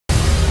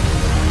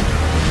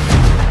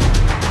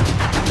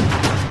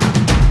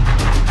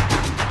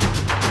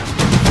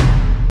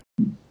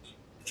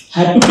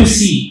Happy to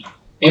see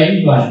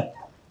everyone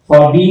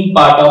for being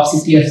part of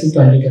CTFC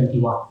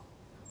 2021.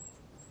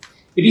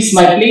 It is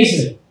my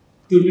pleasure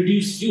to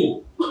introduce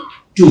you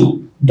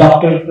to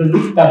Dr.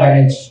 Pradipta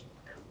Banerjee,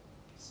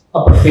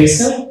 a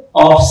professor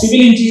of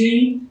Civil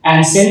Engineering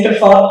and Center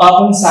for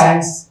Urban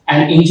Science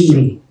and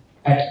Engineering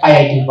at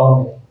IIT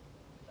Mumbai,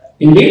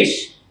 in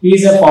which he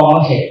is a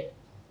former head.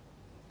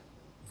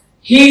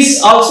 He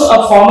is also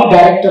a former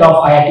director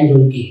of IIT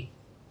Roorkee.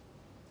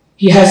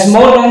 He has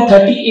more than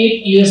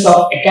 38 years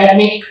of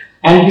academic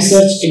and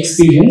research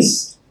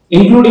experience,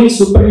 including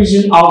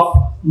supervision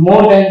of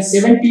more than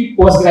 70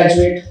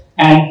 postgraduate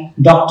and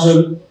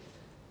doctoral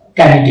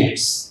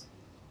candidates.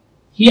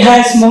 He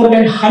has more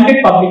than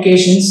 100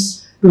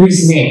 publications to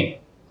his name.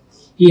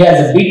 He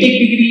has a BTech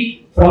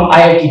degree from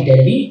IIT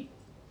Delhi,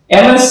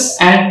 MS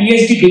and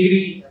PhD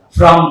degree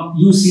from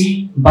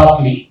UC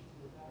Berkeley.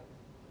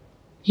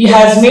 He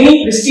has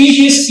many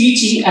prestigious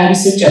teaching and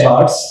research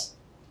awards.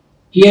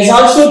 He has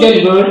also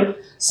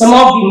delivered some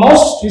of the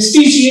most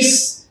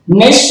prestigious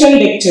national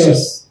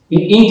lectures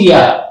in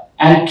India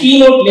and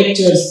keynote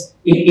lectures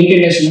in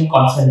international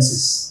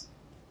conferences.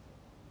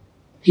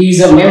 He is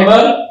a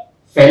member,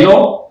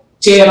 fellow,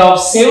 chair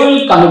of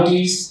several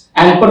committees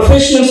and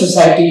professional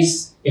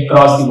societies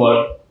across the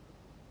world.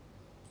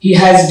 He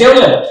has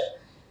developed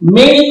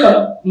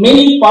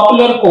many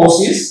popular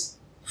courses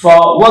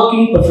for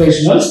working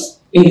professionals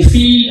in the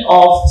field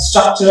of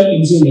structural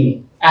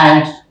engineering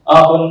and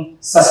urban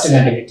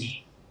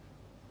sustainability.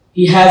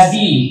 He has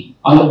been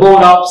on the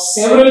board of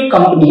several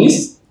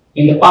companies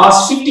in the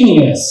past 15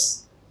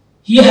 years.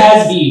 He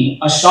has been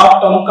a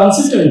short-term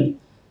consultant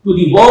to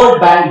the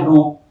World Bank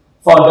Group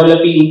for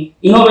developing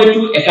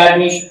innovative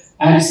academic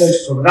and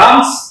research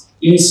programs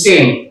in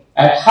STEM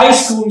at high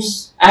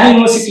schools and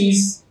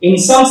universities in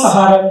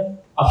sub-Saharan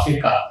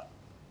Africa.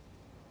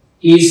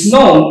 He is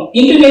known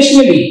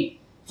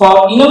internationally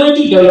for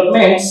innovative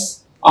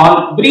developments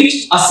on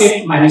bridge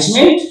asset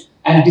management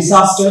and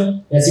disaster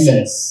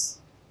resilience.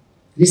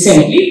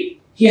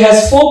 Recently, he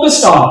has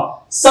focused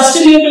on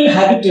sustainable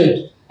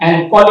habitat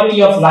and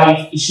quality of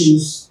life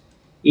issues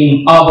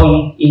in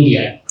urban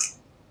India.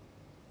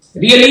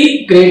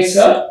 Really great,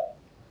 sir.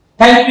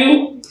 Thank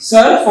you,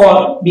 sir,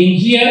 for being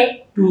here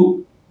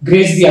to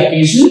grace the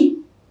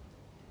occasion.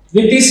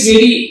 With this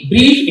very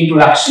brief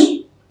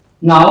introduction,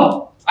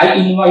 now I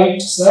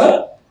invite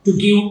sir to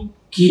give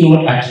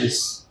keynote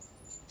address.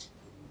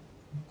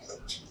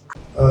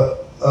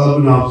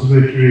 Urban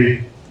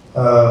observatory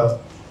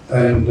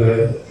and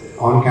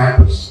on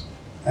campus,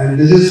 and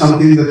this is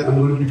something that I'm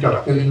going to be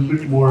talking a little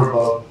bit more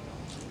about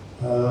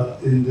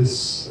in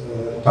this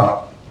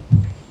talk.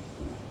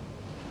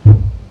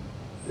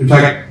 In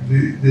fact,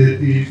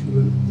 the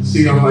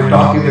thing of my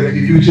talk is that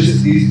the future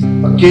cities,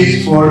 a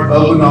case for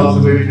urban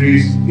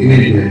observatories in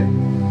India.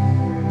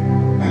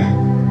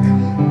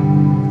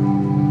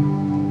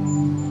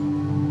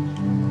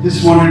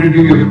 Just wanted to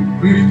give you a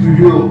brief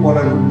review of what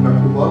I'm going to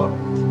talk about.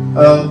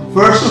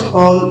 First of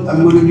all,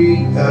 I'm going to be,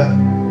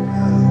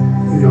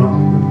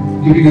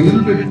 giving a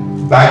little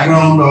bit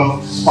background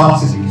of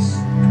smart cities.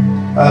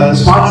 The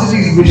smart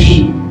cities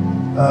mission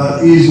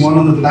is one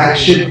of the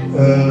flagship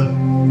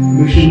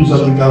missions of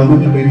the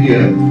government of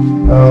India,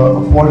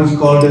 of what is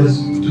called as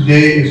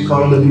today is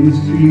called the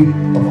Ministry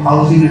of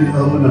Housing and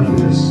Urban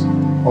Affairs,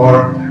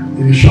 or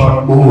in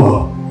short,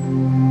 MOHUA.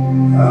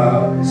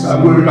 So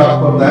I'm going to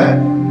talk about that.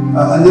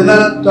 And then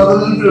I'll talk a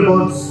little bit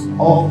about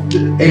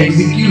the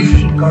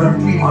execution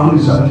currently on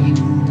research.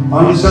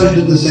 On research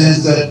in the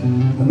sense that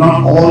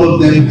not all of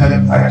them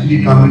have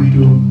actually come into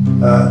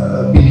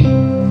being.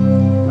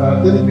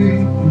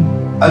 Then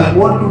I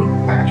want to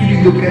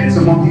actually look at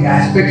some of the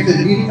aspects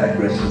that need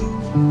addressing,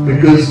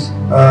 because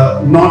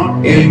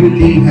not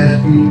everything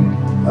has been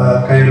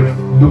kind of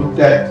looked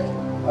at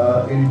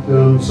in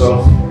terms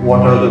of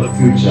what are the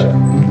future.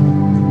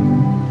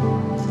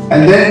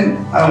 And then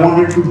I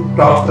wanted to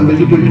talk a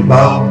little bit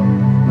about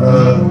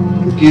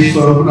the case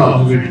for urban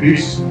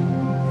observatories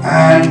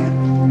and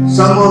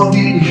some of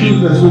the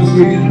issues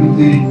associated with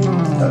the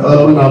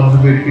urban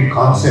observatory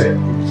concept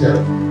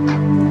itself.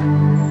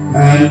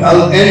 And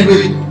I'll end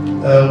with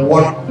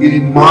what,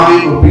 in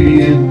my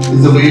opinion,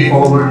 is the way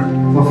forward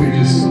for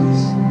future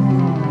cities.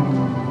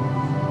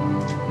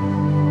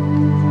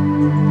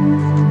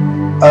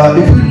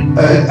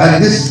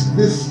 And this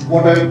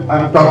what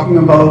I'm talking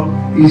about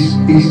is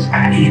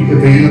actually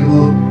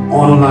available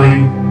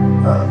online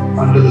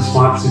under the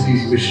Smart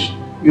Cities mission.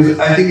 Because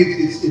I think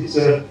it's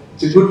a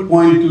good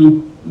point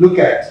to look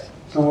at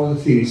some of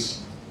the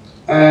things,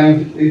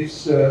 and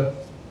it's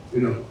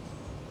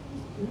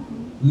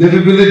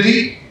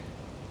livability,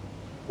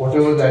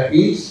 whatever that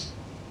means.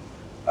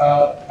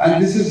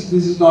 And this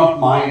is not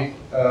my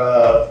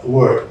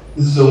word.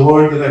 This is a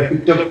word that I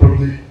picked up from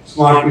the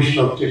Smart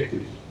Mission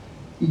objectives.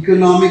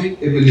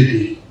 Economic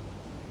ability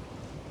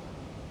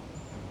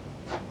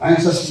and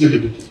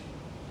sustainability.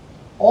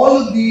 All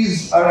of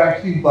these are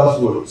actually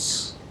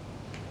buzzwords.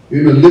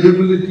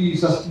 Livability,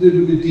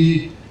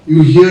 sustainability,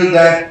 you hear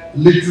that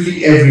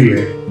literally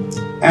everywhere.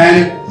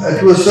 And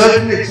to a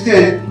certain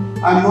extent,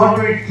 I'm not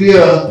very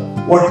clear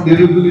what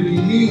livability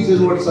means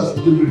and what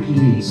sustainability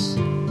means.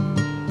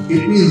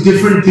 It means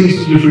different things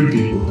to different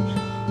people.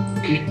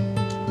 Okay.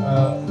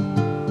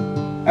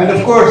 And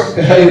of course,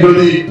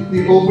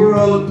 the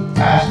overall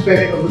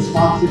aspect of the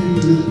smart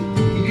cities is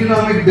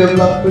economic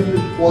development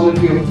and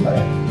quality of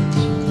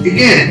life.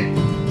 Again,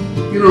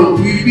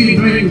 we've been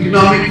doing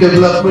economic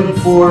development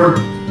for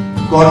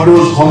God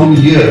knows how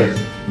many years.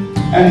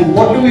 And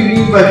what do we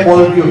mean by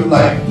quality of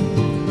life?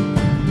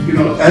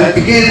 And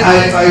again,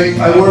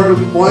 I wanted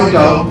to point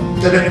out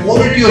that a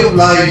quality of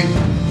life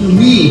to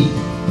me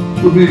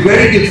would be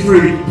very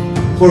different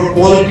for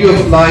quality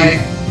of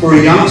life for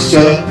a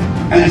youngster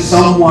and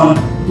someone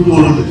who's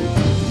older than you.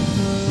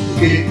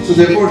 Okay, so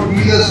therefore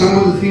these are some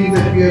of the things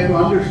that we have to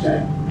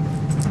understand.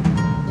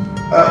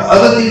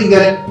 Other thing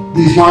that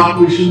the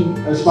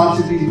Smart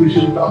Cities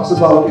Mission talks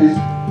about is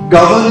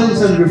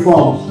governance and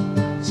reforms,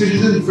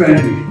 citizen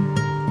friendly.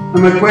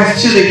 And my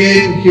question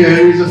again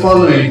here is the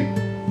following.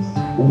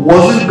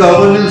 Wasn't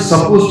governance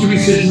supposed to be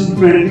citizen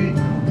friendly?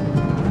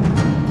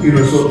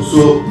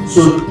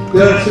 So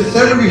there are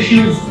several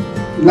issues: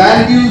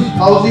 land use,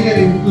 housing,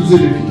 and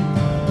inclusivity.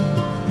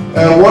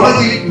 One of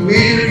the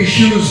major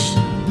issues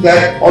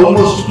that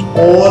almost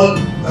all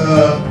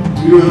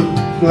future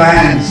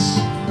plans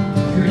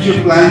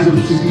of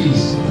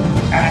cities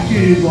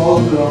actually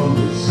revolve around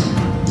this.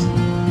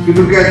 If you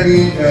look at the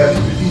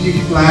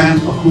strategic plan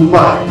of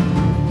Mumbai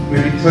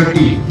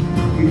 2030,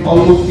 it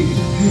almost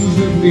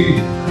exclusively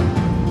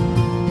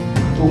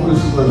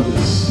focuses on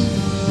this.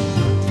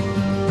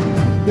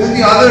 Then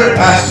the other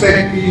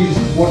aspect is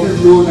what is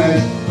known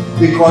as,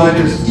 they call it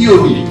as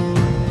TOD,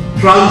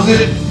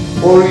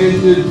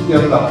 transit-oriented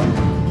development.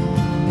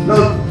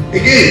 Now,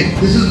 again,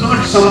 this is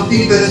not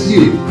something that's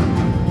new.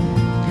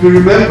 If you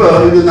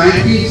remember, in the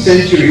 19th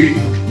century,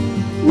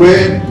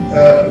 when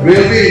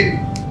railway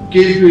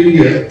came to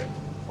India,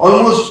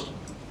 almost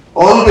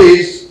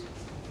always,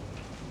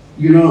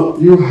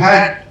 you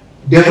had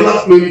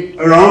development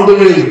around the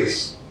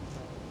railways.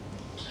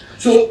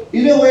 So,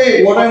 in a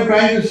way, what I'm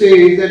trying to say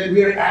is that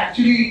we are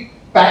actually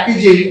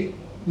packaging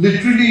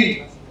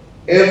literally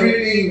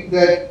everything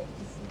that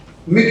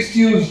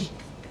mixed-use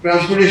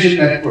transportation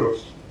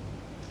networks.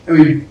 I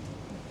mean,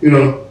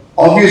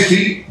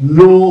 obviously,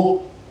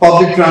 no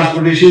public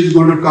transportation is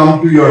going to come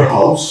to your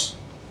house.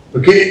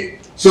 Okay?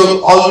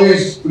 So,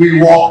 always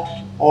we walked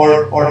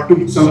or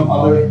took some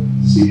other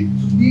seat.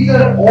 So these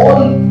are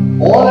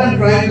all I'm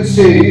trying to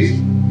say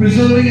is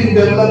preserving and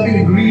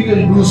developing green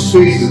and blue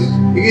spaces.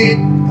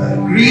 Again,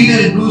 green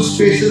and blue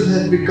spaces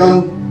has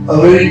become a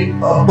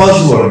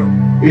buzzword.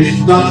 It's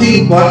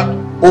nothing but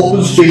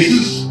open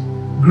spaces,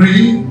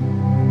 green,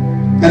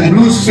 and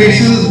blue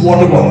spaces,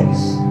 water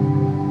bodies.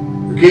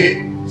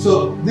 Okay?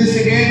 So this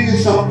again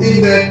is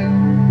something that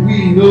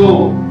we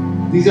know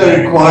these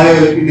are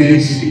required in any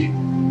city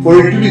for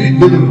it to be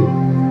livable.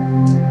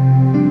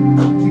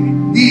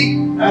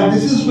 And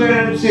this is where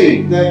I'm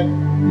saying that,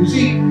 you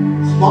see,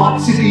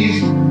 smart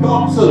cities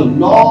talks a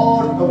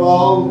lot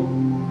about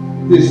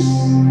this.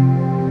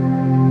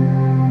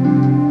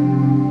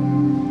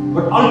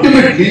 But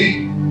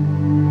ultimately,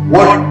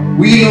 what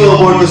we know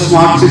about the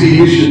smart city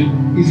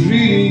mission is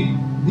really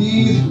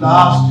these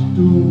last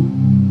two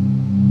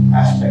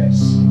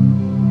aspects.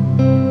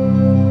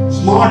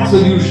 Smart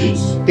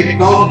solutions,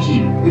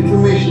 technology,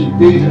 information,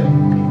 data.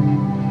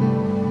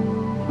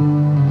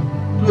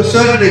 To a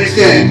certain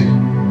extent,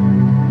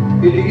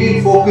 it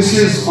again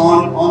focuses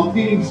on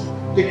things,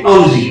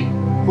 technology.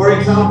 For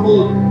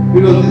example,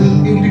 this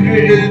is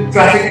integrated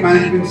traffic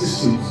management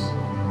systems,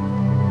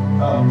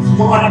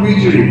 smart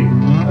metering,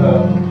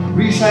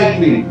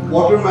 recycling,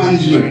 water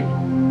management.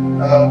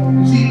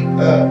 You see,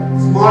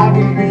 smart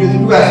metering has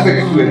two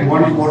aspects to it.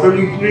 One is water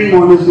metering,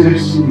 one is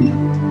electricity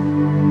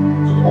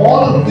metering. So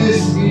all of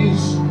this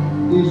is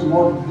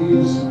what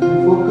is the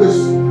focus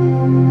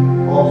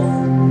of,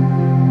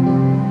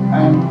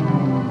 and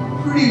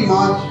pretty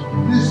much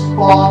this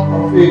part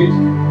of it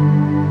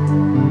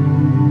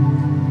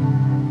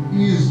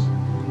is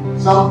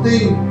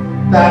something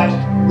that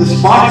the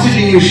smart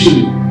city mission,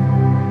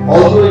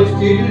 although it's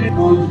catered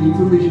technology,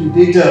 information,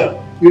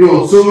 data,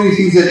 so many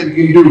things that we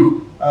can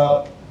do.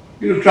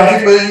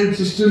 Traffic management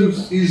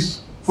systems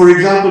is, for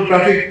example,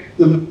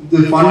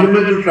 the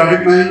fundamental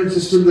traffic management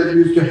system that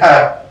we used to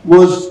have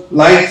was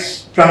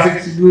lights,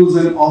 traffic signals,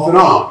 and off and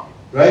on,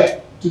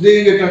 right?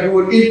 Today we are talking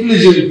about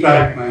intelligent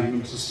traffic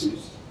management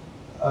systems.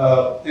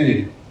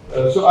 Anyway,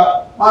 so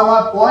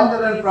my point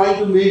that I'm trying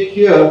to make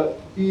here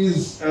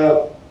is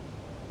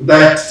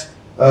that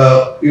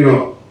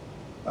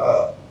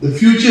the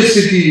future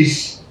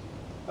cities,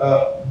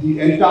 the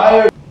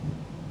entire,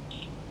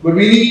 but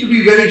we need to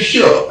be very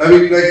sure. I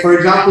mean, like for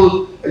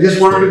example, I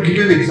just wanted to give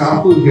you an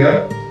example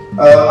here.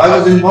 I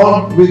was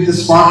involved with the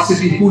Smart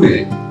City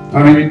Pune.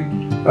 I mean,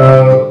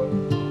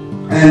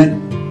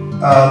 and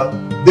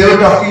they were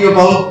talking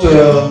about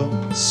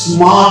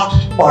smart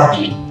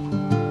parking.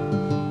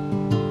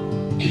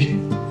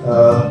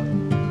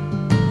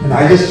 And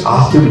I just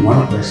asked him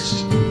one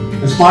question.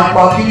 The smart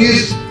parking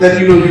is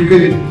that you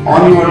can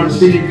on your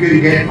thing you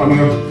can get on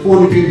your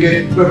phone, you can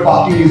get where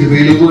parking is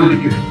available and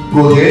you can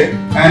go there,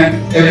 and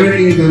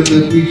everything the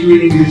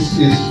metering is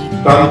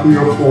done through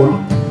your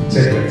phone,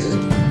 etc. etc.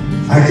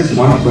 I have just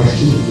one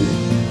question today.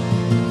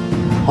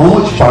 How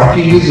much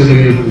parking is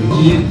available?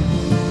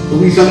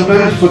 We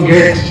sometimes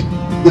forget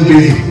the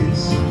basic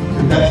things,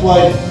 and that's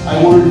why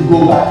I wanted to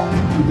go back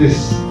to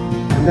this,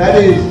 and that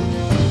is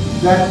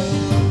that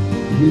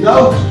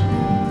without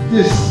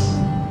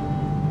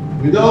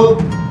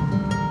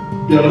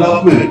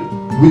development,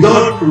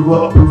 without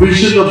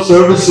provision of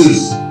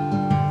services,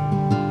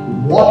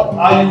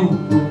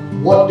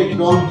 what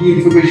technology,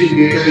 information,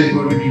 data is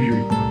going to give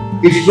you?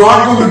 It's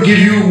not going to give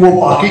you more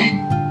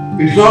parking.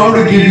 It's not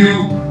going to give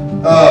you,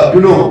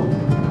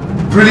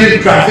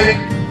 brilliant traffic.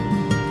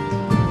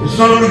 It's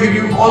not going to give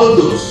you all of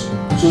those.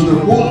 So the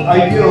whole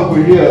idea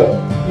over here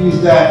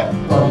is that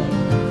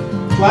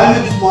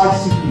climate smart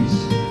cities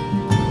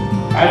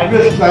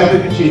address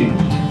climate change.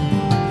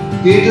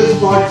 Data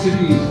smart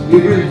cities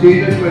leverage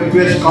data to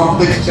address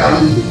complex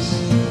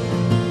challenges.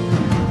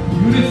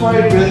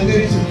 Unified,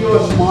 resilient, secure,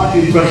 smart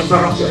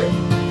infrastructure.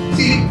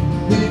 See,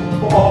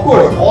 of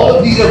course, all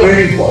of these are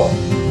very important.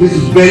 This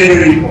is very,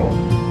 very important.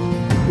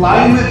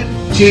 Climate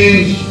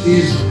change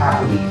is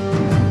happening.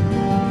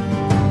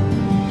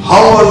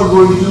 How are we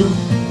going to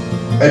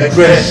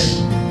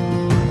address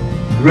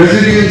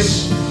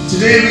resilience?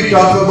 Today we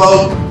talk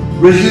about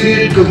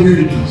resilient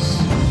communities.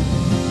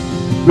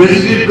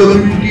 Resilient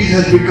communities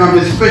has become,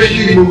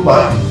 especially in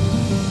Mumbai,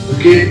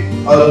 okay,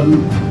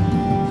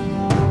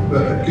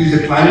 at least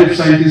the climate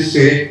scientists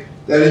say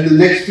that in the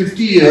next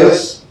 50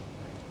 years,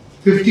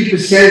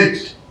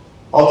 50%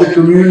 of the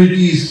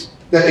communities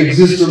that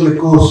exist on the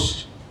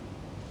coast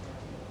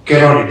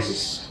cannot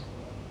exist.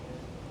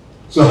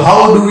 So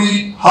how are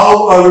we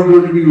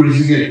going to be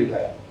resilient to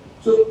that?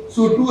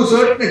 So to a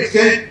certain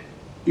extent,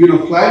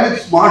 climate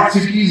smart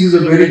cities is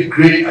a very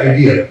great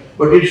idea,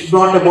 but it's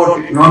not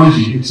about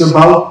technology. It's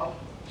about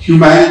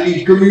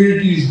humanity,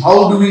 communities.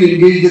 How do we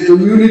engage the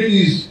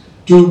communities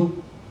to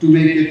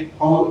make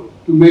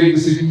the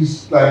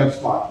cities climate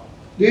smart?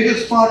 Data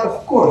smart,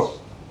 of course.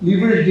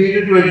 Leverage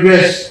data to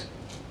address.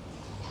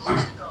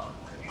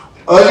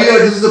 Earlier,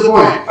 this is the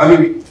point.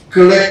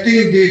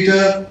 Collecting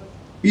data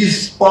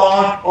is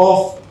part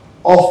of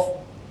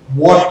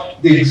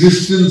what the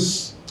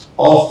existence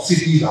of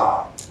cities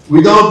are.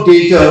 Without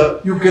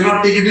data, you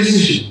cannot take a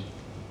decision.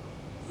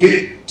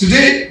 Okay?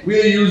 Today, we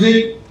are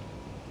using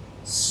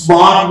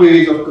smart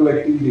ways of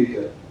collecting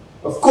data.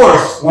 Of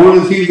course, one of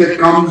the things that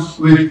comes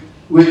with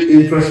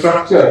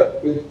infrastructure,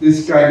 with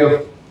this kind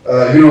of,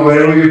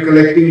 wherever you're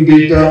collecting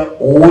data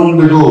on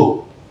the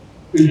go,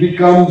 it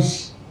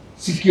becomes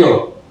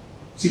secure.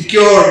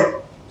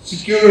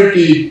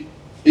 Security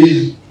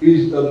is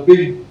a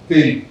big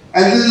thing.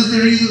 And this is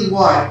the reason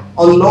why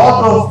a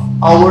lot of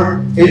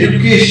our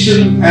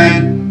education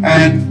and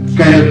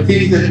kind of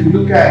things that we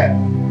look at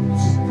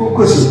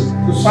focuses.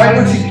 So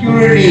cyber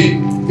security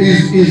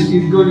is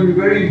going to be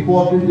very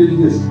important in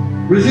this.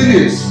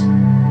 Resilience.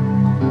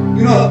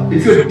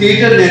 If your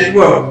data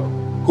network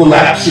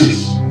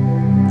collapses,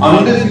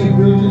 unless you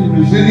build in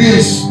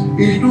resilience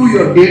into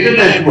your data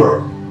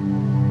network,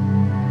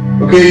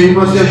 okay, you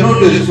must have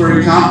noticed, for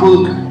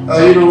example,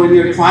 when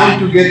you're trying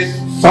to get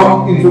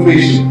some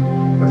information,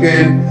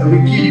 okay, we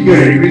keep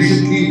hearing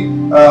recently,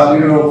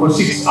 for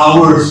 6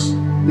 hours,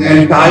 the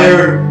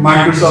entire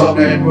Microsoft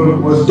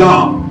network was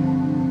down.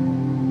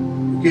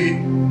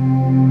 Okay,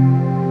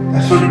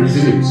 that's not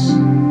resilience.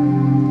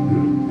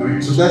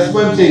 So that's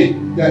why I'm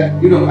saying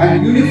that,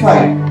 and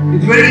unified,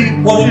 it's very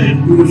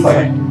important to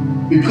unify.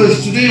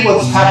 Because today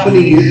what's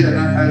happening is,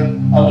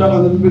 and I'll talk a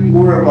little bit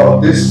more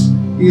about this,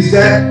 is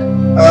that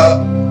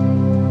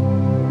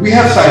we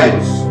have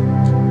silos.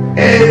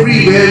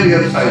 Everywhere we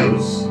have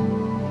silos.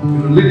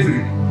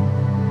 Literally.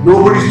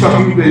 Nobody's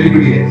talking to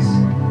anybody else.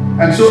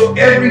 And so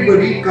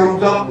everybody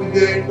comes up with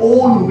their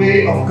own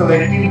way of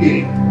collecting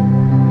data.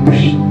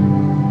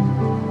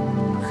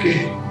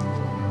 Okay.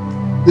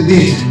 The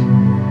data.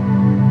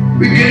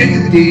 We're getting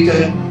the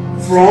data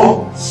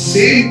from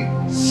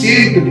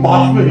same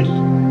department.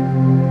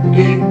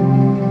 Okay.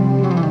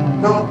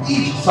 Now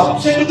each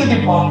subset of the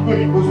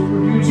department was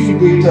producing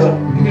data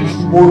in its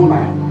own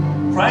mind,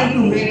 trying to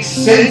make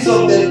sense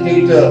of that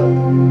data,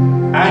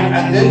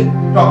 and then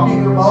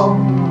talking about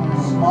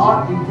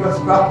smart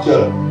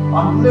infrastructure.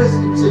 Unless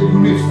it's a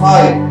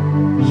unified,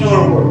 it's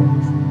not a work.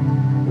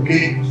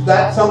 Okay, so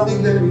that's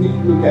something that we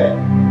need to look at.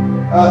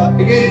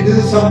 Again, this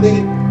is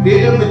something,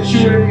 data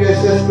maturity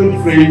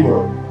assessment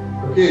framework.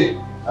 Okay,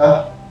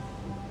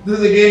 this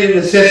is again an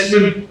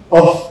assessment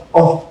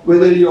of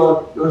whether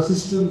your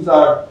systems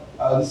are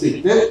the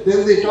same. Then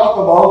they talk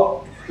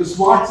about the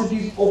Smart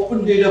Cities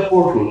Open Data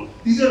Portal.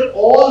 These are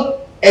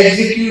all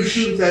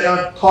executions that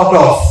are thought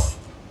of.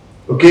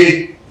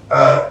 Okay,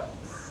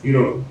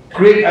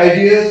 great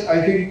ideas.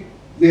 I think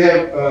they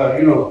have,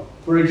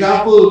 for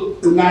example,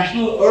 the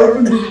National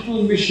Urban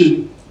Digital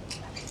Mission,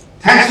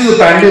 thanks to the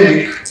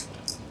pandemic,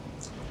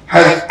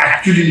 has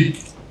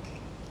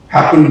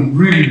happen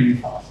really, really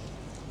fast.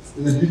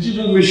 The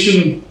digital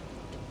mission,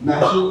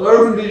 National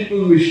Urban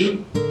Digital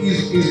Mission,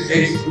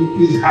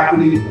 is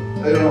happening.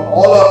 You know,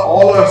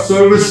 all our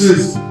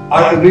services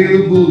are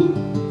available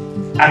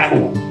at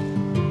home.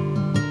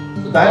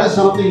 So that is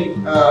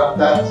something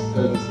that's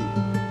the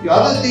thing. The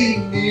other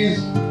thing is,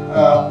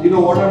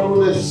 what are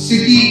known as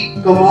city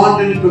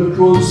command and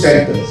control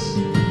centers.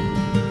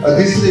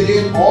 This is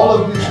again, all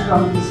of this is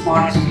under the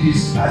smart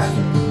cities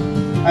aspect.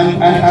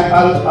 And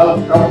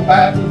I'll come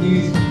back to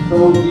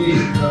some of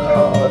these a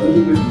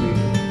little bit later.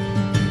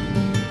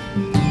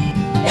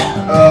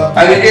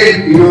 And again,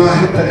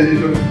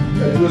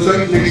 to a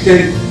certain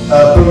extent,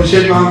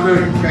 Professor Mankar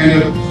kind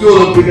of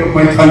stole a bit of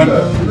my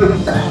thunder.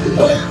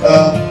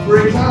 For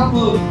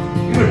example,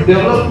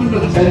 development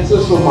of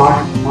sensors for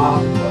market.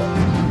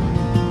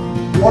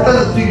 What are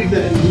the things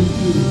that you need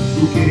to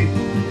look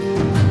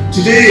at?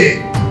 Today,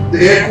 the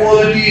air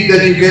quality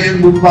that you get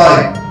in Mumbai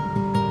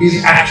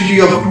is actually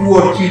of 2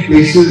 or 3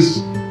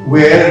 places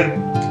where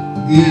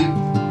the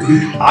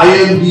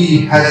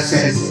IMD has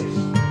sensors.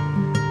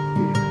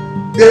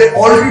 There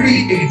already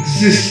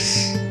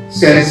exists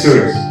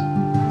sensors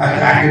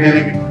at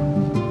academic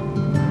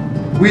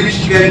which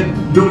can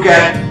look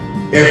at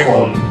air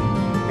quality.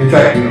 In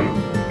fact,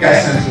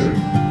 gas sensors.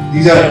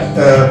 These are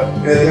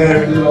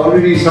there's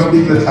already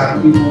something that's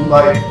happening in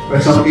Mumbai where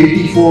some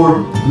 84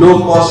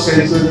 low-cost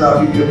sensors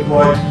are being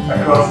deployed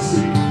across the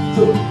city.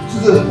 So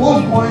the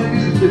whole point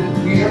is that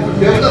we have to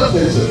develop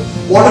sensors,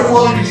 water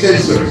quality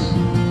sensors.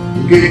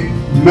 Okay,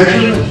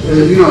 measurement.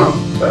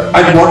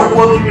 And water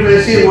quality. When I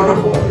say water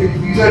quality,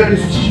 these are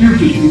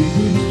distributed. It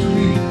needs to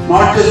be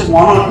not just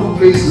 1 or 2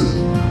 places.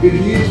 It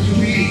needs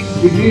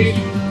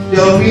to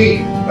tell me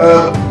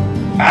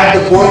at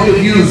the point of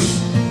use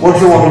what's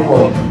the water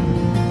quality.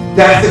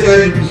 That's the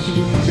kind of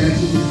distributed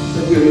sensors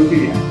that we are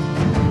looking at.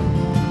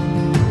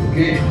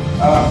 Okay,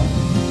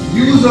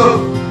 use of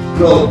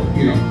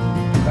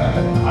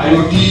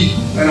IoT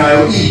and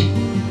IoT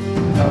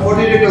for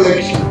data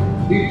collection.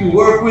 Need to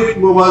work with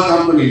mobile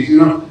companies.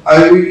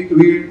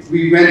 We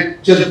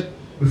went just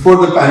before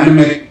the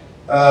pandemic.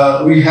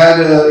 We had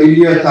a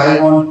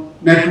India-Taiwan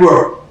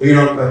network.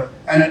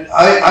 And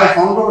I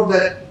found out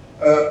that,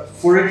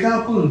 for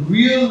example,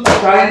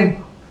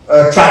 real-time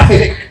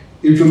traffic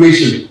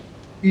information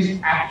is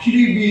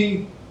actually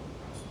being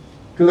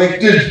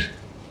collected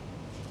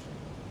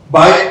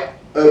by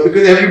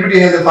because everybody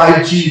has a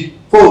 5G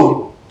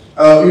phone.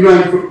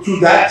 And through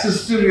that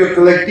system, you are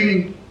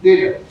collecting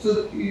data.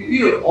 So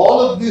all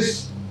of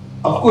this,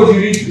 of course,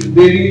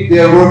 they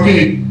are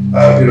working.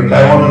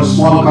 Taiwan is a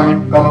small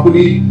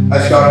company, a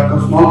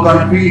small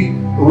country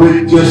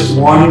with just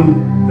one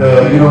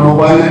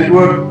mobile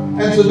network,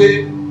 and so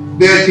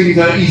their things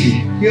are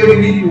easy. Here we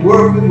need to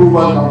work with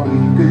mobile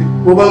companies because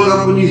mobile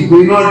companies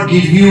may not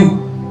give you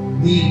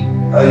the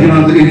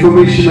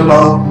information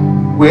about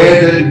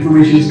where that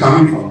information is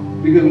coming from.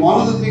 Because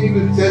one of the things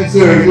with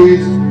sensors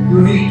is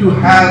you need to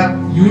have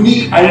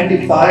unique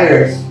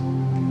identifiers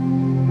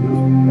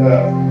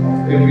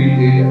of every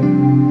data.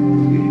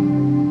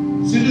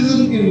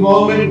 Citizen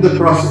involvement in the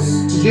process.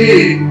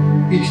 Today,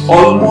 it's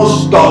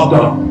almost top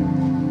down.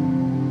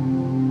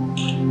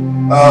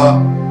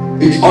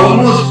 It's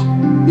almost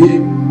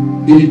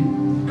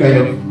kind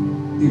of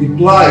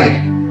implied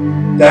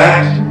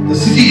that the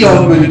city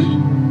government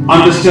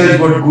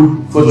understands what's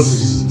good for the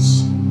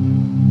citizens.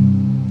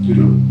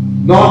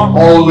 Not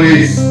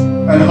always.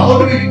 And how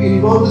do we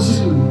involve the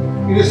citizens?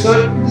 In a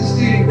certain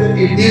thing that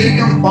if they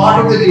become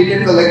part of the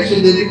data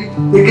collection, they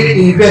get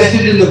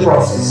invested in the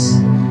process.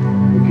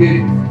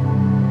 Okay,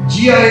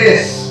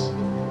 GIS,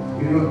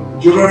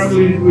 Geographical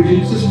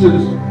Information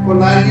Systems for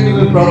land use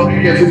and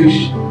property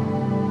definition.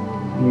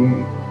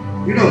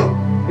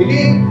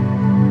 Again,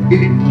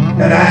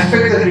 an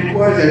aspect that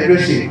requires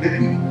addressing.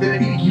 Let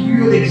me give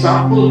you an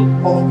example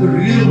of the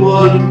real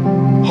world,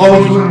 how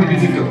it will be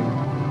difficult.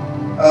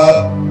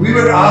 We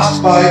were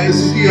asked by the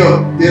city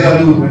of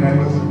Nerul when I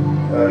was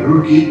a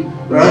rookie, we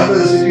were asked by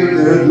the city of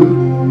Nerul to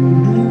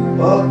do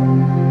a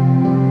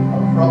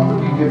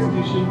property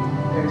definition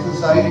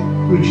exercise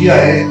through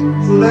GIS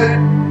so that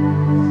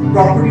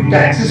property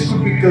taxes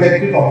could be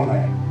collected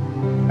online.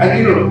 And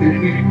it would be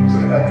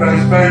a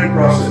transparent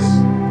process.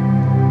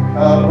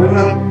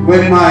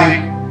 When my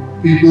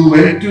people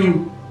went to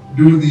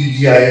do the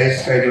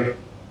GIS kind of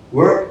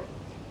work,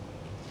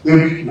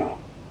 they're weak now.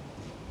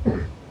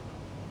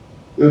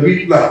 They're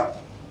weak now.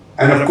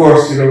 And of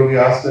course, we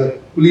asked the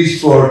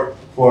police for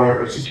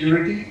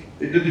security.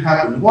 It didn't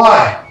happen.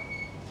 Why?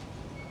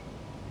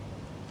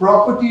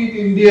 Property in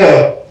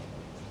India,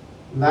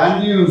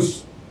 land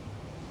use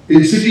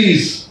in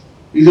cities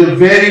is a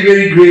very,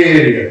 very grey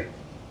area.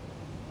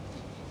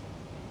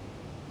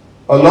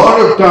 A lot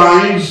of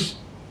times,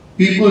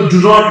 people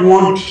do not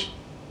want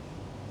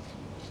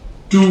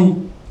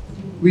to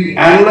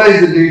analyze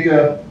the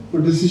data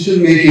for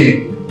decision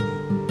making.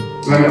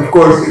 And of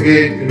course,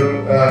 again,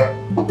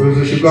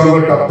 Professor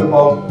Shukanga talked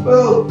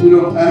about,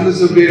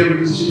 analysis of data for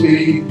decision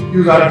making,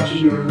 use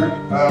artificial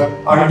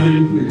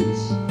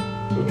intelligence.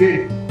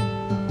 Okay.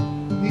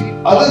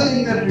 other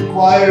thing that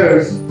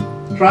requires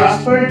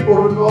transparent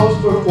protocols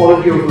for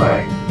quality of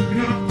life.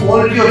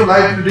 Quality of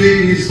life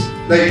today is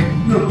like,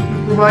 you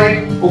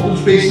provide open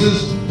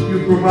spaces,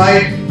 you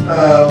provide,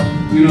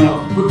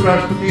 good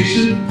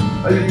transportation,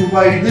 you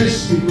provide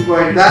this, you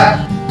provide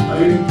that,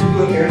 you improve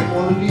your air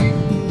quality.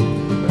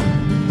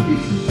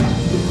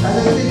 As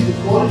I say, the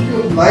quality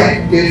of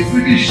life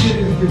definition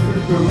is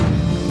different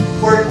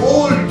for an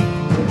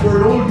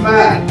old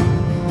man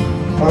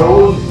or an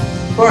old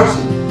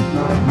person,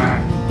 not a man,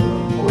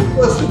 an old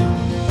person.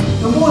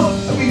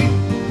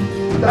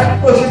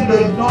 That person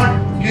does not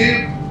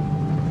give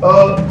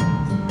a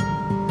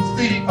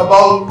thing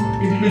about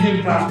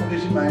intelligent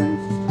transportation management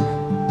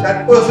system.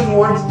 That person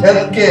wants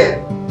health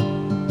care.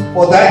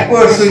 For that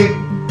person,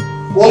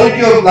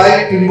 quality of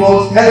life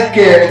involves health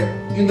care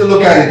in the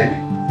locality.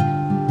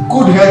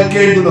 Good health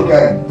care in the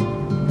locality.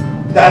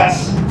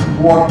 That's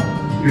what,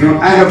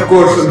 and of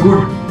course a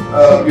good,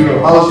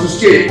 house to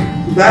stay.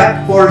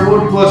 That for an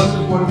old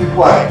person is what is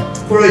required.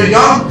 For a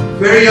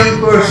very young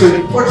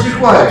person, what's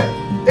required?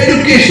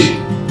 Education.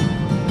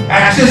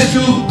 Access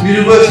to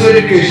universal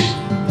education.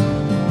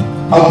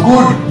 A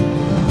good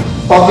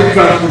public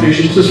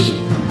transportation system.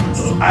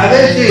 So as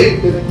I say,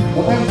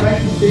 what I'm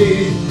trying to say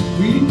is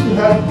we need to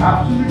have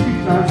absolutely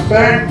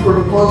transparent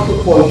protocols for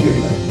quality of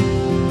life.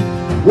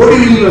 What do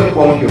you mean by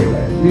quality of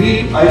life? We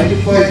need to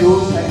identify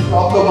those and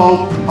talk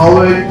about how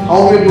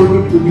we're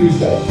going to produce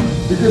that.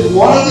 Because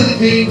one of the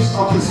things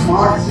of the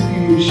smart city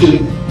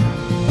mission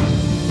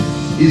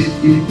is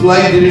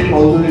implied in it,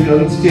 although it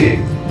doesn't state,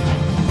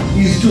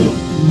 is to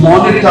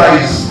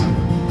monetize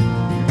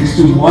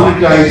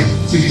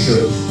city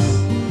services.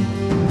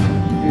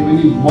 Okay, when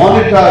you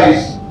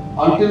monetize,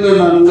 until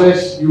and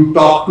unless you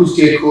talk to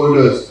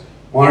stakeholders,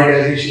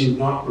 monetization is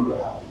not going to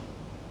happen.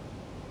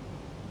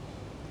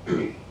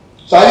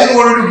 So I just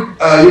wanted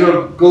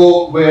to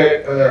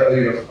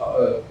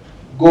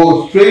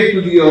go straight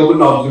to the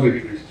urban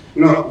observatories.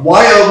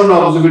 Why urban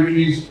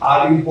observatories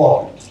are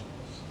important.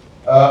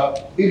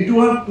 In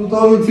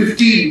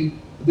 2015,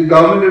 the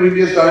government of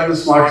India started the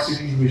Smart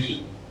Cities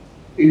mission.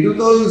 In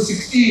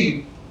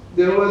 2016,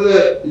 there was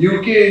a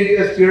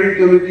UK-India steering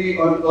committee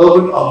on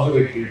urban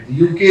observatories. The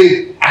UK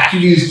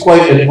actually is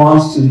quite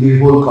advanced in the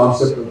whole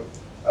concept of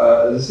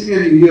the city,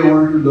 and India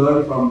wanted to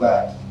learn from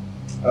that.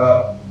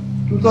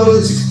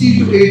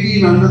 2016 to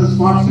 18, under the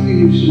Smart City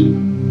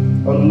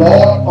mission, a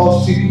lot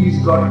of cities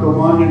got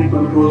command and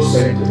control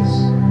centers,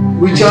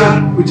 which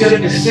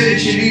are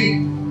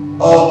essentially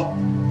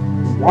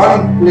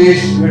one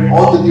place where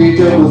all the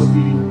data was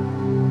being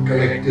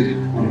collected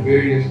on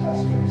various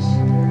aspects.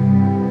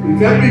 In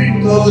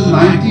February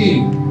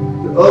 2019,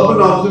 the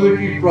Urban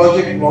Observatory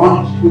project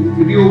launched with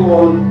video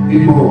wall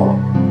in Goa,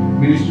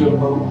 Ministry of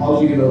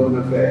Housing and Urban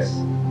Affairs.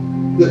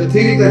 The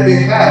thing that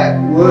they had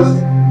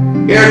was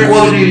air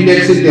quality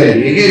index in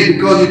Delhi. Again,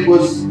 because it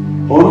was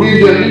only in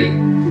Delhi,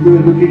 so they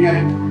were looking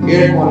at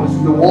air quality.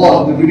 The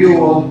wall, the video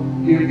wall,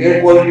 gave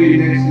air quality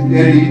index in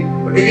Delhi.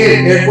 But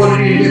again, air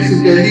quality index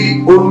in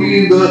Delhi only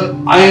in the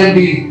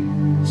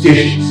IMD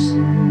stations.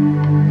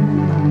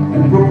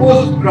 And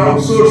proposed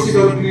crowdsourcing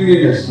on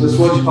cleanliness, the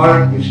Swachh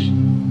Bharat mission.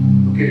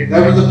 Okay,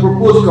 that was the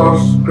proposed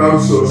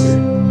crowdsourcing.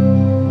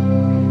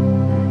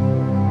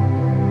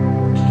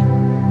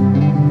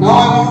 Now I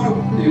want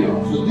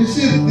to, so this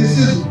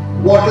is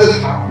what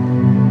has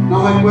happened. Now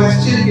my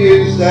question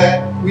is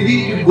that we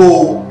need to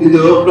go in the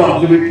urban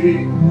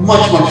observatory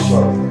much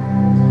further.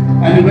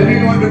 And when we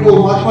want to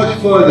go much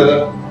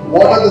further,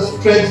 what are the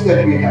strengths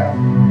that we have?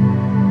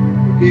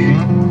 Okay.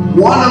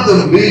 One of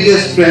the major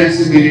strengths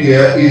in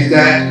India is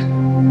that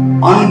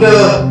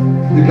under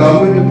the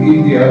government of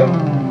India,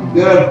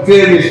 there are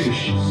various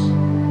missions.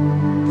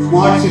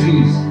 Smart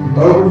cities,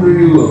 urban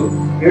renewal,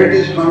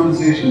 heritage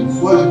conservation,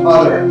 Swachh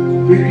Bharat,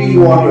 drinking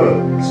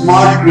water,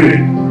 smart grid.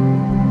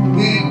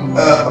 We,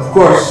 of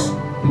course,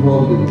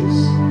 involved in this.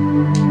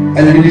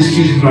 And the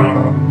ministry is not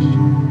government.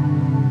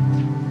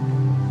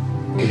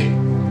 Okay.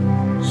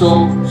 So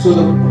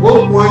the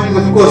whole point is,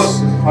 of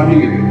course,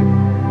 funding available.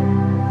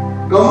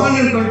 Command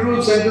and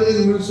control centers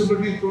in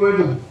municipalities provide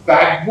the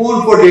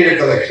backbone for data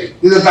collection.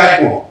 There is a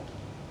backbone.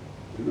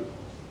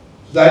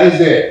 That is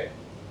there.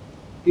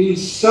 In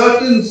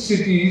certain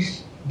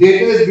cities,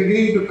 data is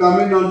beginning to come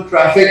in on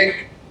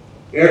traffic,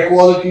 air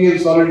quality,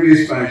 and solid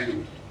waste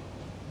management.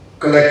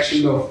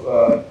 Collection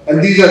of,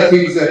 and these are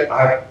things that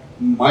I have.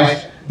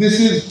 This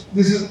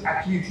is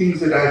actually things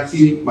that I have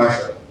seen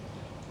myself.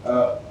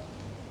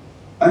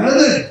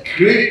 Another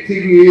great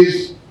thing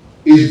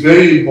is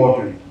very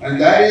important, and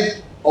that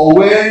is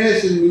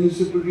awareness in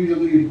municipalities of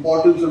the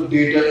importance of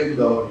data in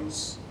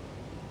governance.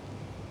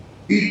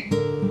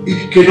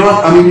 It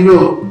cannot,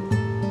 until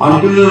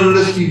and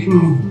unless people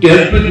who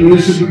dealt with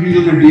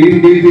municipalities on a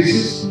day-to-day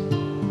basis,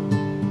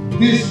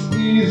 this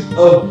is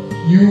a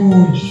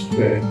huge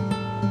strength.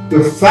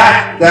 The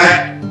fact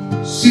that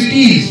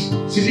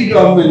city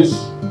governments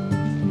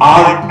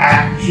are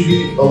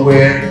actually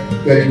aware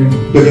that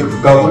the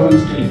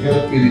governance can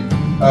help in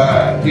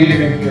data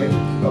can help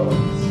in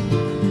governance.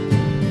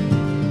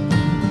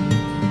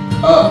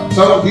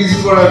 This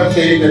is what I'm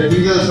saying, that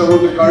these are some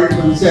of the current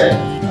concepts.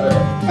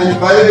 And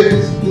by the way,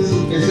 this is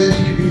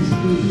essentially these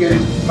things can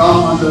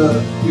come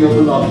under the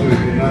open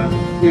observation and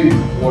explain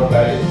what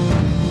that is.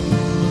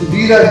 So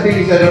these are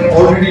things that are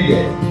already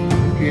there.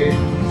 Okay,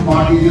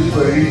 smart meters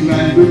for energy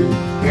management,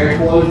 air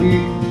quality,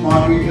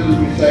 smart meters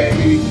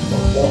recycling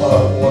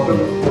of water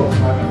for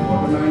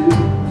water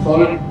management,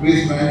 solid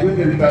waste management,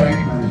 and traffic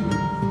management.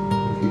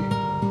 Okay.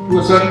 To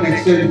a certain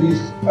extent,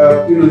 these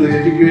the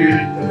integrated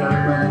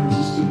traffic management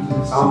systems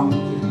in some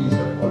cities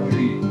have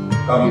already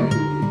come into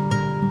play.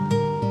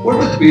 What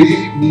are the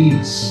basic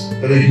needs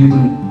that a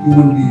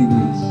human being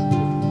needs?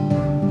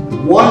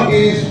 One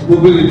is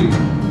mobility,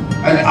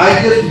 and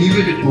I just leave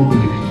it at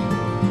mobility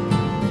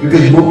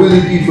because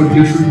mobility for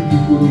different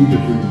people means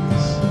different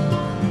things.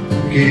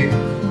 Okay,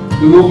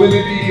 the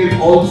mobility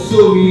can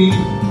also mean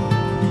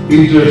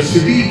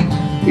intercity,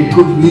 it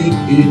could mean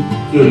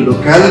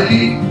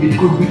interlocality, it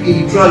could be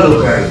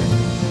intra-locality.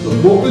 So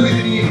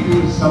mobility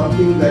is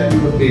something that you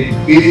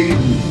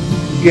basically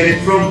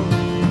get from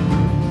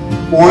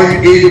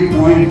point A to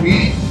point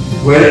B,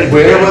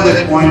 wherever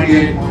that point A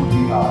and point B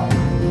are.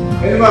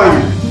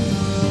 Environment.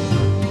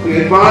 The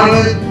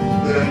environment,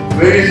 there are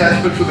various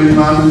aspects of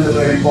environment that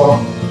are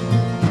important.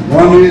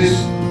 One is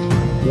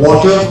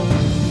water,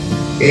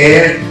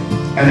 air,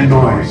 and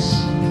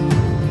noise.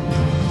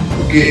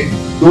 Okay,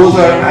 those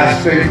are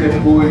aspects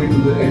that go into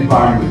the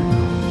environment.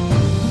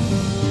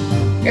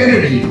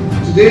 Energy.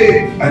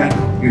 Today, and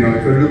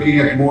if you're looking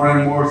at more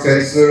and more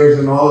sensors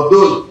and all of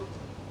those,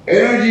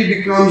 energy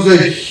becomes a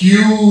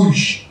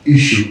huge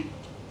issue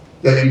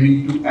that we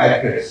need to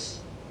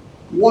address.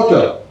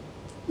 Water.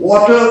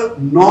 Water,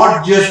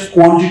 not just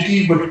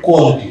quantity but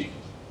quality.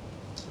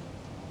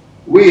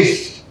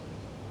 Waste.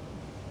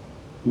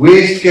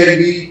 Waste can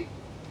be,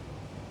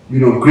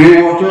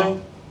 grey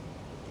water,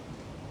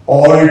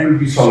 or it will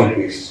be solid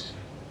waste.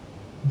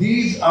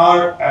 These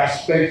are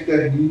aspects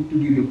that need to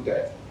be looked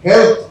at.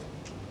 Health.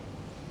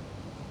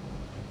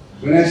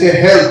 When I say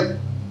health,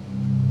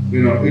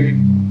 it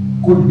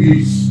could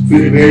be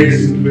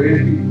various into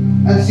various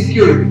people. And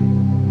security.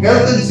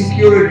 Health and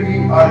security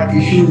are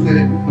issues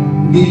that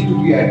need to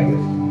be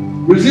addressed.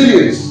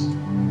 Resilience.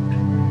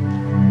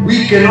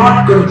 We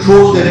cannot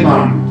control the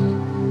environment.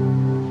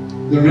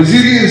 The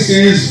resilience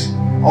is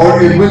our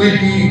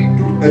ability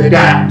to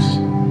adapt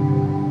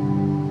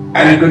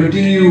and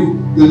continue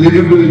the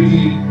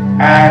livability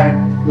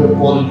and the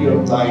quality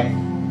of life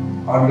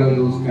under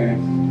those kind of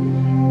situations.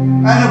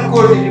 And of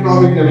course,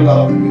 economic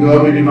development.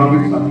 Without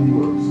economics, nothing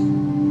works.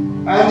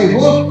 And the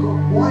whole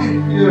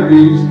point here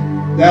is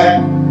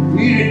that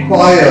we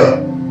require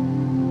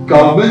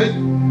government,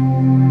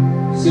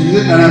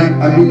 citizen,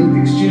 and I've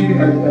been extremely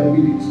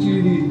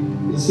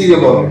listening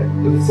about it.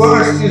 The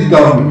first is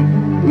government.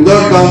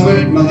 Without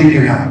government, nothing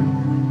can happen.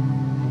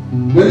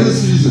 Then is the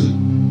citizen.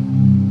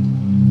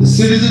 The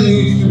citizen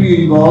needs to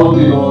be involved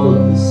in all of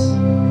this.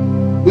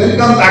 Then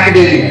comes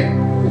academia.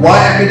 Why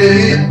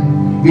academia?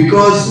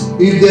 Because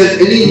if there's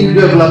any new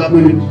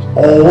development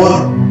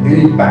or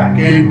any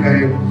back-end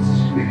kind of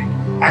decision making,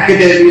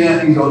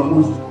 academia is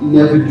almost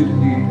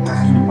inevitably has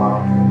to be part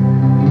of it.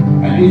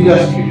 And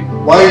industry.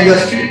 Why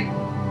industry?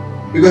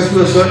 Because to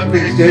a certain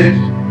extent,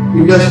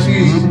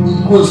 industry is an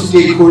equal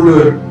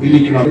stakeholder in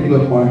economic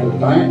point of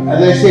time.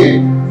 As I say,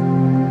 I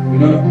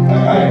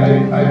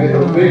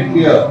was very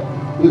clear.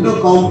 There's no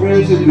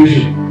comprehensive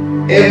vision.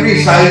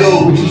 Every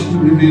silo wishes to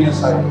remain a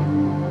silo.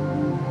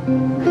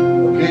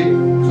 Okay?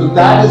 So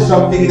that is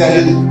something that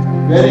is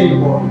very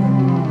important.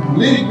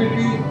 Link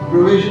between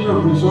provision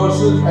of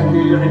resources and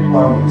data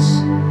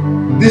requirements.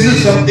 This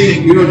is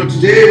something,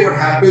 today what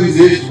happens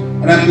is,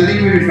 and I'm telling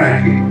you very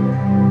frankly,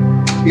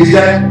 is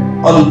that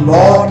a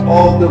lot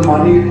of the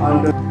money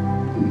under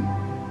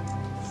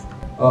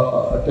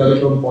a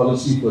telecom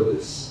policy for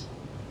this.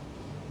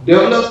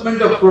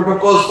 Development of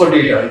protocols for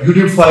data,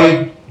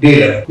 unified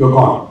data, you're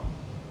gone.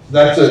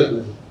 That's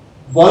a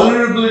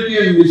vulnerability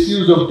and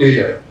misuse of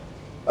data.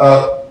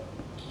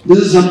 This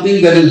is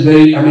something that is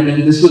very,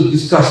 and this was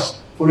discussed.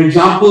 For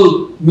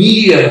example,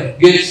 media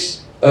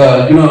gets,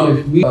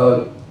 if we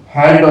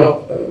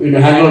handle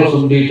of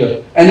some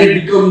data, and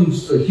it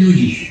becomes a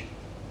huge issue.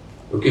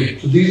 Okay,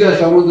 so these are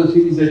some of the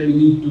things that we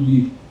need to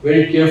be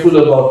very careful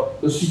about.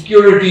 The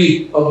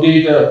security of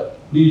data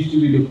needs to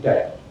be looked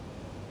at.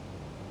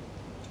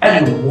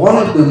 And one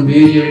of the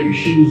major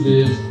issues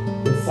is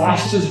the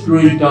fastest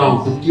growing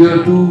towns, the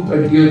tier 2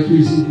 and tier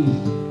 3 cities,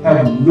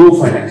 have no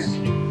finance.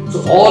 So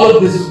all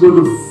of this is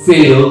going to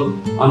fail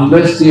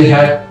unless they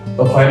have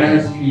a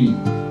finance stream.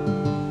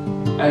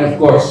 And of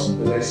course,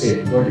 as I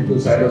said, vertical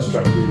silo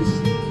structures.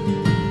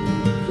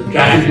 The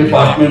traffic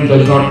department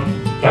does not,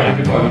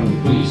 traffic department,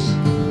 the police.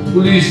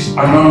 Police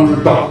are not going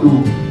to talk to,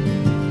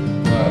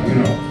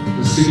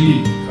 the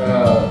city,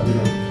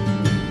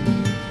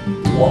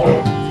 water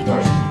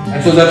person.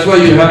 And so that's why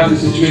you have the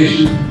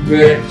situation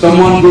where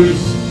someone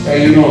builds,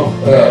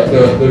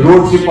 the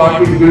roads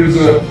department builds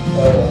a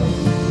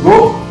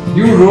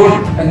new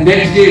road, and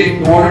next day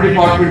the water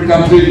department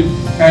comes in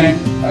and,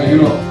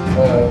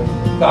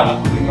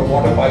 starts putting a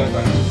water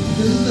pipeline.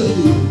 this is the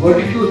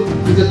vertical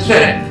is a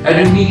threat, and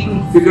you need to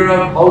figure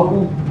out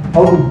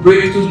how to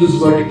break through this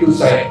vertical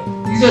side.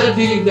 These are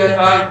things that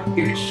are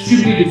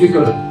extremely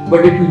difficult,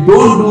 but if you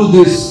don't do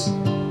this,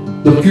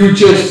 the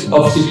future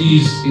of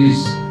cities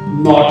is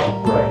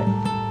not bright.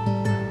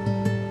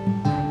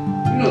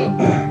 You know,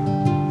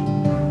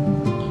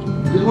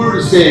 just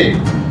wanted to say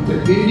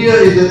that India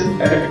is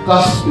at a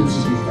cusp in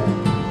city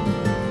planning.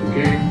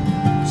 Okay,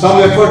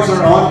 some efforts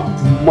are on,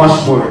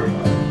 much more.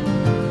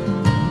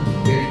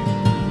 Okay,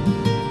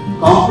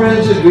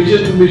 comprehensive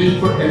vision and mission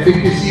for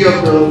efficacy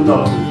of the urban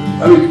observatory.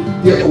 I mean,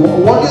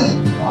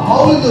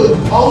 how is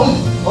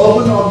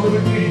urban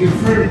observatory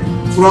different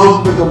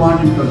from the command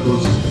and control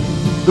system?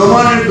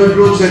 Command and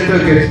control center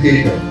gets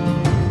data.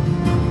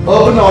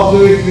 Urban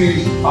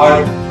observatories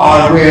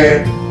are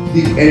where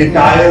the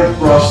entire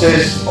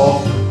process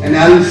of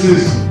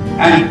analysis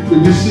and the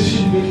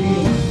decision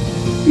making,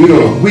 you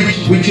know,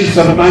 which is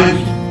sometimes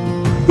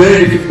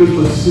very difficult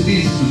for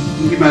cities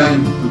to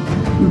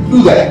do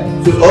that.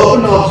 So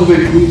urban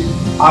observatories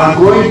are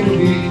going to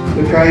be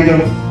the kind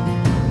of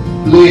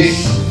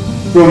place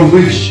from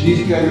which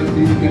these kind of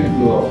things can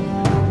flow out.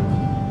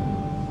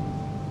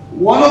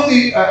 One of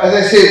the, as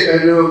I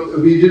said,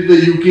 we did the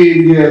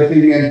UK-India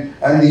thing,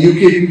 and the UK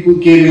people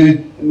came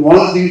in, and one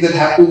of the things that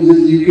happens is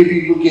the UK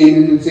people came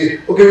in and say,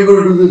 okay, we're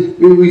going to do this,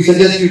 we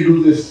suggest you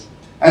do this.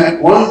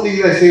 And one of the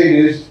things I say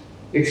is,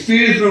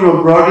 experience from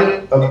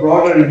abroad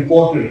are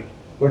important,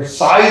 but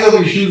size of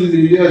issues in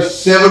India are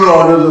several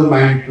orders of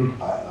magnitude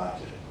larger.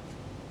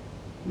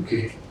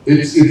 Okay,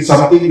 it's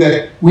something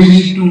that we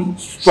need to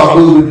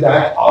struggle with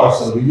that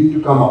ourselves, we need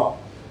to come up.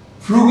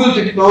 Frugal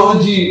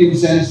technology in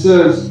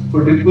sensors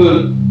for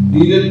people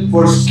needed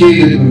for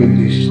scale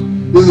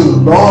implementation. There's a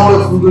lot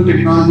of frugal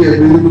technology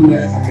available in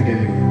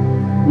academia.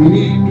 We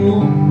need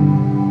to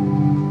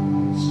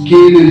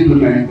scale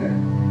implement that,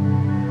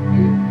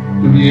 okay,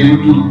 to be able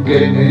to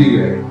get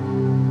anywhere.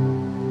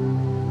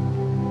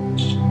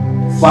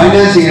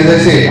 Financing, as I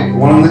say,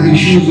 one of the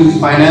issues is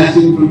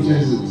financing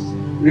processes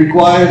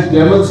requires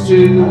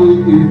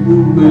demonstrable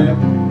improvement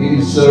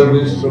in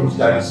service from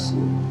status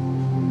quo.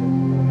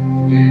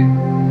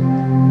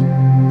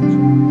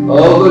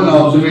 Urban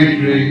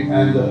observatory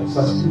and the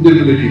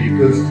sustainability,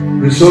 because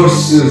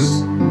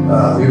resources,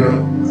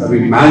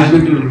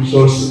 management of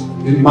resources.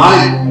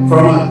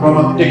 From a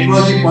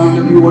technology point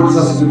of view, what is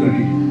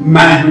sustainability?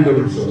 Management of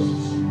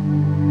resources,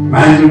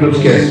 management of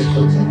scarce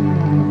resources.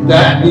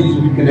 That needs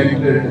to be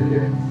connected at the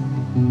hip.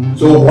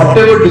 So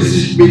whatever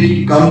decision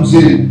making comes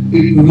in,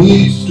 it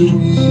needs to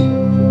be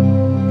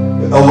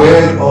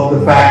aware of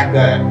the fact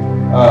that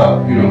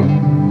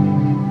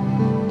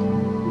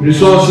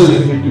resources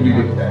need to be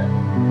looked at.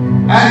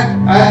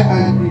 And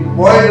the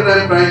point that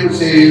I'm trying to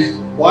say is,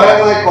 why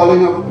am I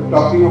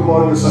talking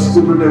about the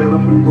sustainable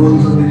development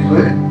goals of the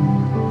UN?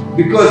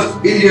 Because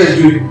India is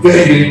doing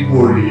very, very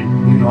poorly.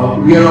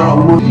 We are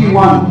almost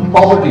one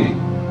poverty.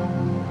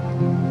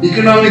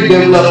 Economic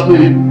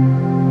development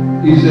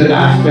is an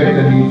aspect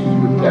that needs to be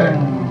looked at.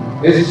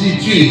 SDG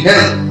 3,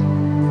 health.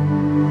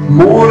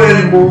 More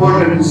and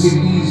more in the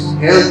cities,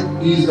 health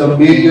is a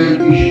major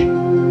issue,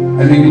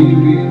 and we need to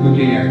be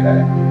looking at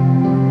that.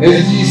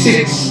 SDG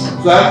 6.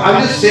 So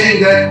I'm just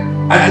saying that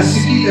at the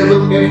city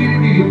level,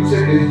 everybody looks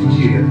at SDG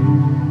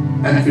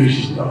 11 and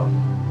finishes it off.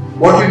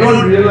 What we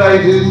don't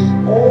realize is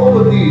all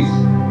of these,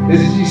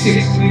 SDG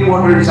 6, clean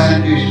water and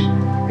sanitation,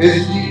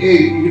 SDG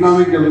 8,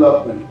 economic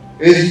development,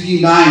 SDG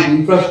 9,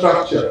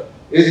 infrastructure,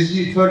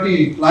 SDG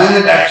 13,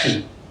 climate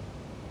action.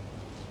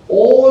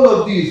 All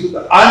of these,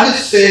 I'm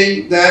just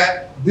saying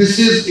that this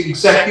is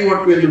exactly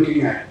what we're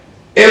looking at.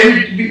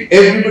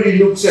 Everybody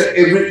looks at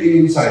everything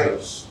in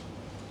silos.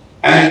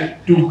 And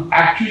to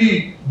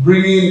actually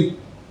bring in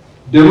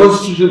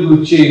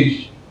demonstrable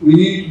change, we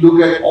need to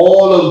look at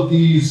all of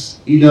these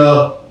in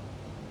a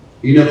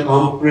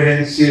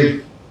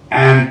comprehensive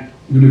and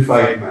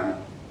unified manner.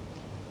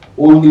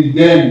 Only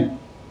then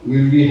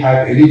will we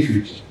have any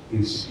future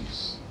in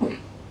cities.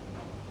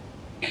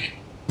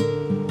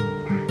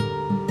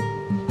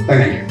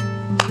 Thank you.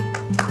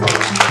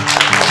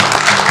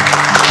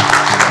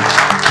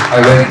 I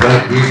went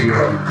way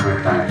beyond my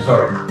time,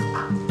 sorry.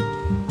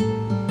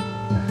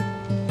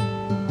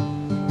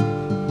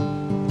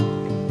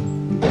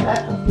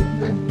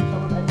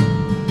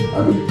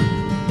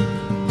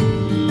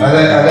 As I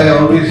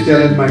always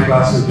tell in my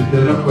classes, if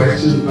there are no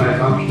questions, my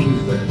assumption is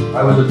that I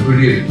was a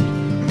brilliant.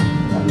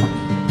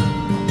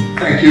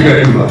 Thank you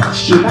very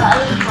much.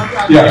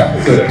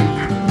 Yeah, sir.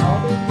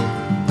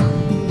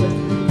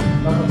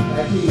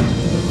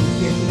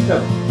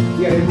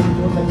 We are able to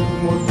know that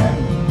more time.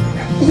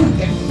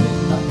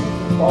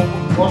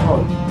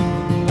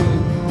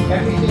 Can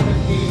we say that we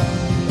are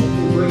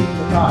going to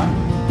the car?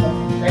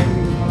 Can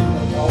we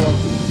all of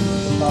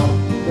this about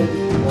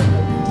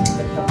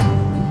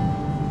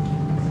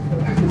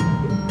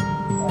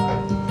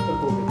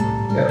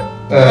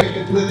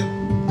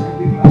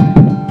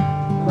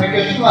my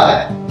question was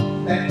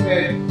that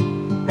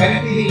can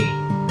we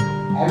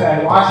have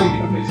advanced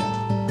information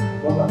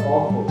from the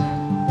powerful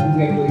when we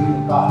are going in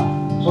the car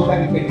so that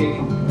we can take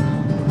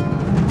information?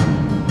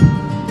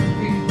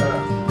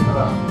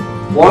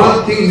 one of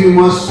the things you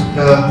must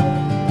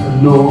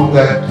know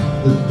that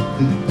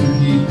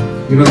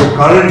the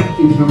current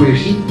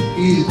information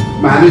is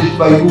managed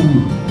by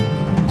Google.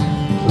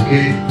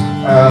 Okay,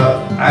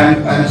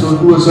 and so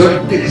to a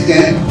certain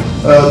extent,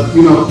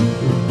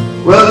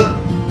 well,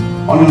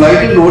 on a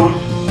lighter note,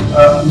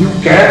 you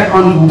can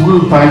on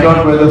Google find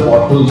out where the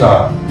potholes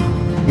are,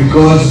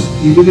 because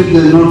even if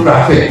there is no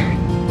traffic,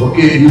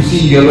 okay, you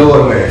see yellow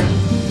or red.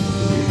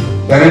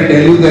 That will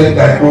tell you that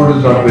that road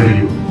is not very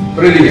good.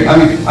 But anyway, I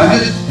mean,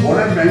 what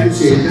I'm trying to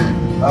say is that,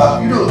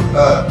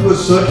 to a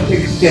certain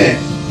extent,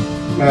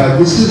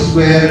 this is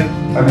where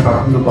I'm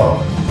talking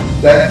about,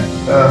 that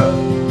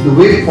the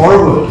way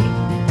forward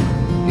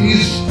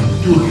is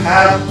to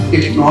have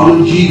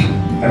technology,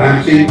 and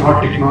I'm saying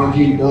not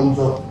technology in terms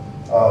of,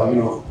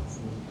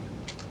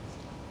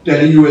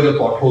 telling you where the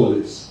pothole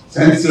is,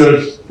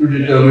 sensors to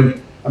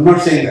determine. I'm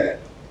not saying that.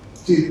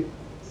 See,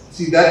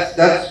 that's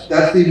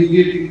the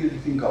immediate thing that you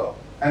think of.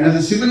 And as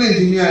a civil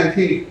engineer, I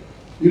think,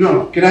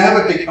 can I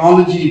have a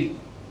technology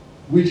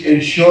which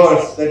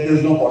ensures that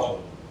there's no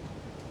pothole?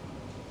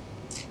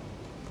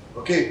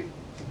 Okay,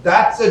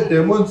 that's a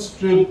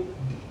demonstrable,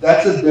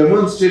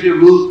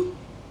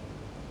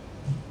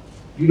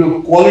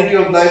 quality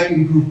of life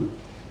improvement.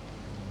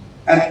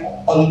 And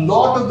a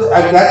lot of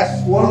and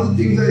that's one of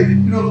the things that,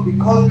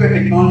 because we are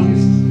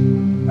technologists,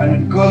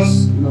 and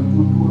because,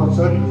 to a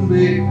certain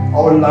way,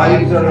 our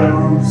lives are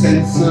around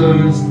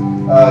sensors,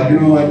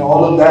 and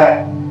all of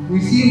that, we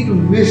seem to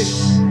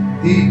miss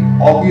the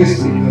obvious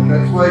things. And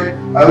that's why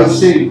I was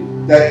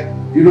saying that,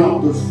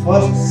 those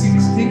first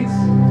 6 things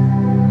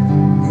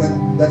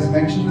that's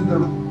mentioned in the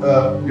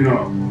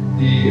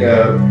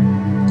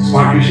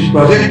Smart Vision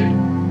project,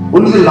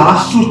 only the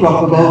last 2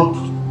 talk about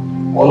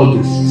all of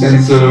this,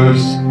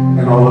 sensors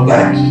and all of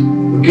that.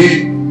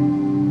 Okay?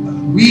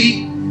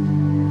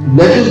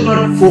 Let us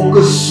not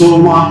focus so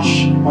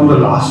much on the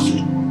last 2.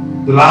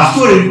 The last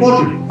 2 are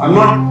important. I'm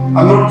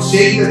not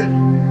saying that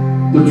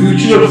the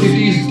future of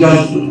cities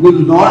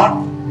will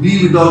not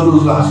be without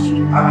those last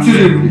 2.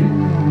 Absolutely.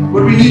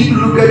 But we need to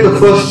look at the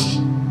first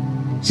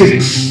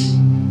 6.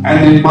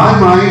 And in my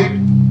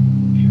mind,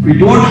 if we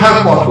don't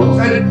have potholes,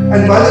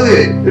 and by the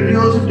way, let me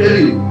also tell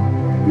you,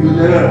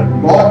 there are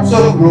lots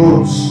of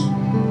roads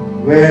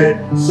where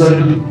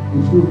certain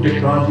improved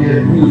technology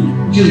has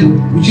used,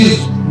 which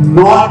is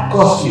not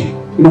costly.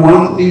 One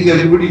of the things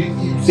everybody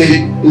keeps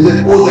saying is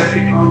that, that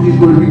technology is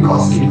going to be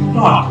costly. It's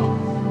not.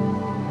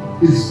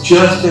 It's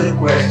just a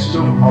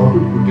question of how to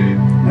put it.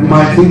 And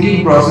my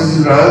thinking process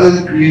is, rather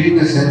than creating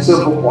a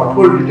sensor for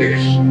pothole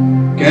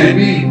detection, can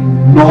we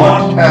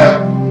not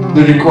have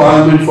the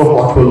requirement for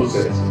pothole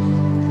sensors?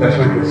 That's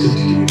my question to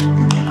you.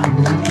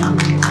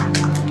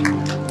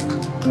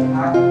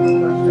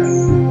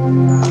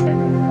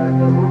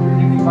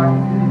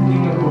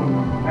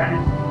 And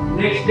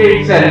next day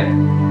itself,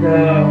 the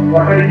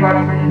water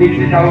department digs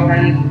it out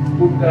and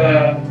put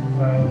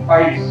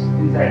pipes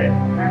inside it,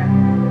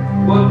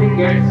 and whole thing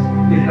gets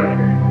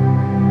disrupted.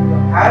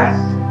 As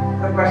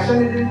the question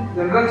is in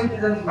general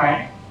citizen's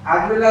mind,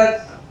 as well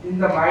as in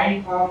the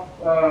mind of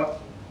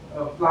a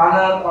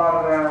planner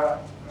or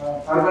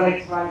urban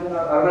expansion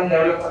or urban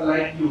developer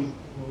like you,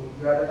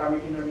 who are the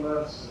committee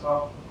members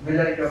of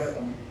majority of the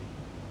committee.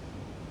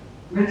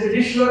 Means it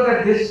is sure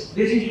that this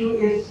issue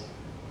is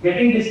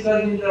getting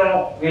discussed in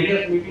the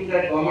various meetings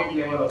at government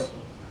level also.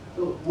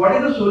 So what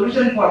is the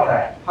solution for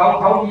that?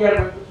 How we are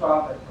going to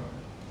solve that problem?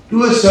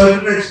 To a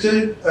certain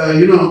extent, I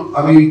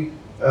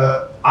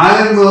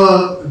am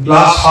a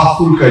glass half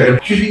full kind of.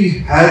 Actually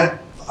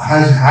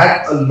has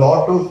had a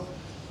lot of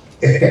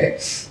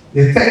effects.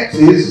 The effect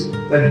is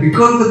that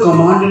because the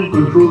command and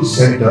control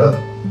center,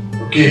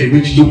 okay,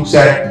 which looks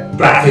at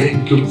traffic,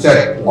 it looks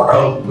at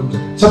water,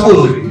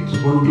 supposedly it's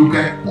going to look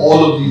at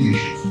all of these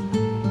issues.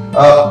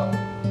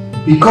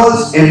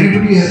 Because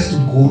everybody has to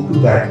go to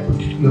that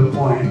particular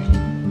point,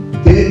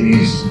 there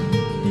is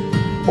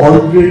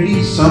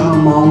already some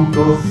amount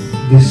of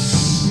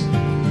this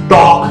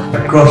talk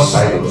across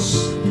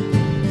silos.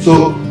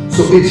 So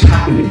it's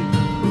happening.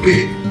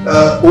 Okay.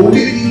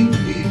 Only thing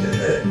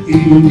in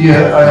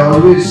India, I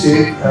always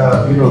say,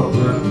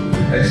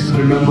 I still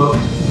remember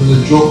there was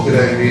a joke that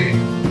I made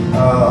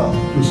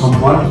to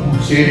someone who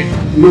said,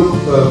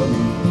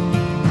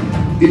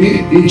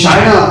 in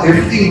China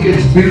everything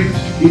gets built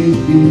in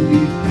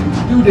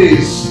 2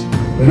 days,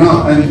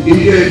 and in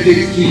India it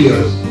takes 3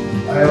 years.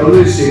 I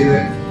always say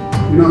that,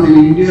 in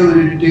India when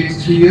it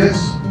takes 3 years,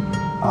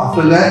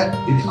 after that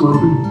it's going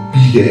to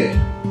be there.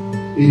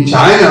 In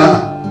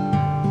China,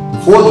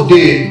 4th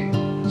day,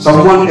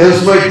 someone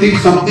else might think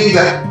something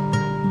that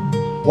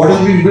what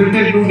has been built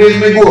in 2 days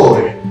may go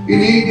away.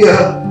 In India,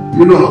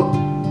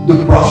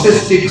 the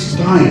process takes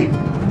time,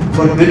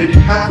 but when it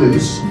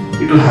happens,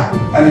 it will happen.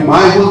 And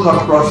my whole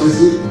thought process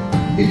is,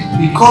 it's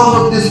because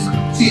of this.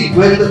 See,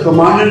 when the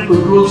command and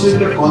control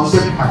center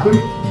concept happened,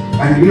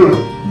 and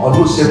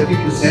almost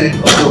 70%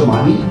 of the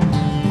money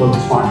for the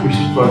Smart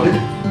Vision project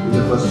in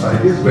the first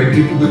 5 years went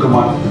into the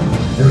command.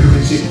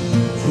 Everybody said,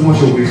 so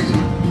much of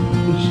wasting.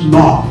 It's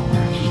not.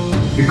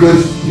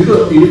 because in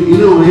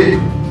a way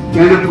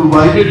kind of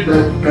provided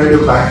that kind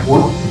of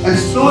backbone, and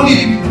slowly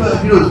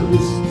people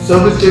this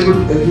service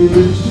level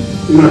agreements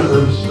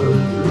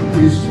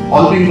is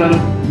all being done.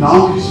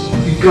 Now it's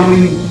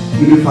becoming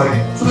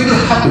unified, so it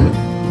will happen.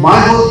 My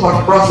whole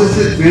thought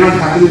process may not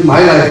happen in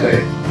my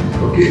lifetime,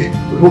 okay,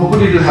 but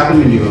hopefully it will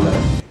happen in your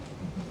life.